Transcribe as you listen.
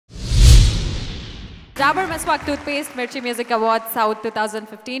Dabur Meswak Toothpaste Mirchi Music Awards South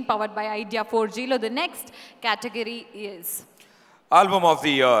 2015 powered by Idea 4G. The next category is Album of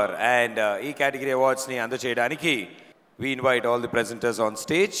the Year, and ee category awards ni andacheyadaniki we invite all the presenters on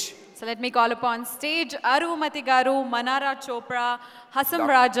stage. So let me call upon stage Arumati Garu, Mannara Chopra, Hasam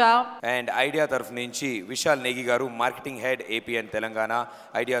Raja, and Idea taraf nunchi Vishal Negi garu, Marketing Head AP and Telangana,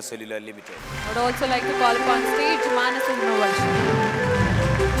 Idea Cellular Limited. I would also like to call upon stage Manas Innovation.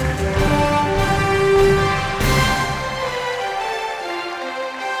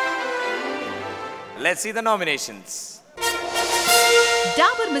 Let's see the nominations.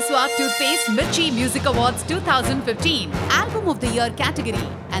 Dabur Meswak Toothpaste Mirchi Music Awards 2015 Album of the Year category,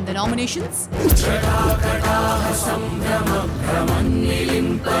 and the nominations: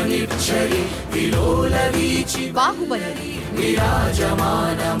 Bahubali,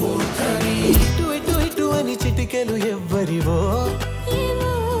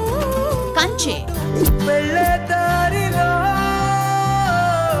 Kanche,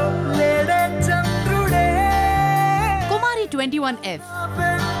 Kumari 21F,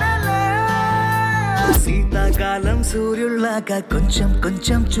 శీతాకాలం సూర్యుల్లాగా కొంచెం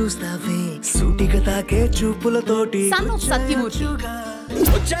కొంచెం చూస్తావే సూటిగా తాకే చూపులతోటి Son of Satyamurthy,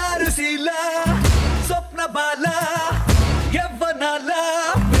 Charusheela స్వప్న బాల యవ్వనాల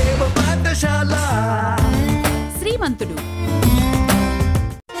ప్రేమ పాఠశాల Srimanthudu,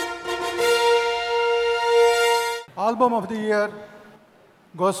 Album of the Year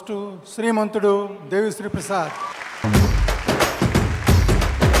goes to Srimanthudu, Devi Sri Prasad.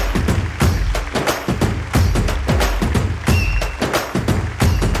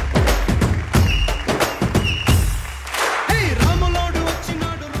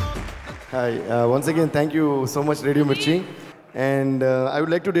 Hi, once again, thank you so much, Radio Mirchi. And I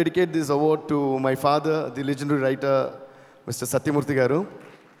would like to dedicate this award to my father, the legendary writer, Mr. Satyamurthy Garu,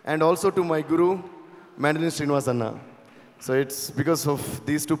 and also to my guru, Mandalin Srinivasanna. So it's because of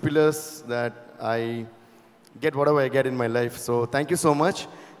these two pillars that I get whatever I get in my life. So thank you so much.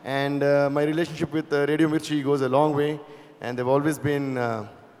 And my relationship with Radio Mirchi goes a long way, and they've always been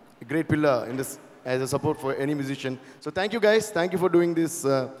a great pillar in this as a support for any musician. So thank you guys. Thank you for doing this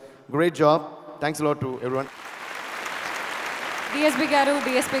great job. Thanks a lot to everyone. DSP గారు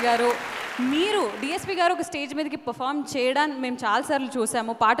మీరు DSP గారు ఒక stage మీదకి perform చేయడానికి మేము చాలాసార్లు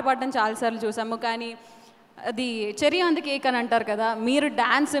చూసాము, పాట పాడడం చాలాసార్లు చూసాము, కానీ అది చెరీ ఆన్ ది కేక్ అని అంటారు కదా, మీరు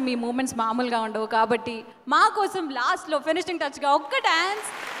డ్యాన్స్ మీ మూమెంట్స్ మామూలుగా ఉండవు. కాబట్టి మా కోసం లాస్ట్లో ఫినిషింగ్ టచ్గా ఒక్క డ్యాన్స్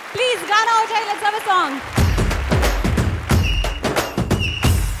ప్లీజ్, గానా హో జాయే, లెట్స్ హావ్ ఎ సాంగ్.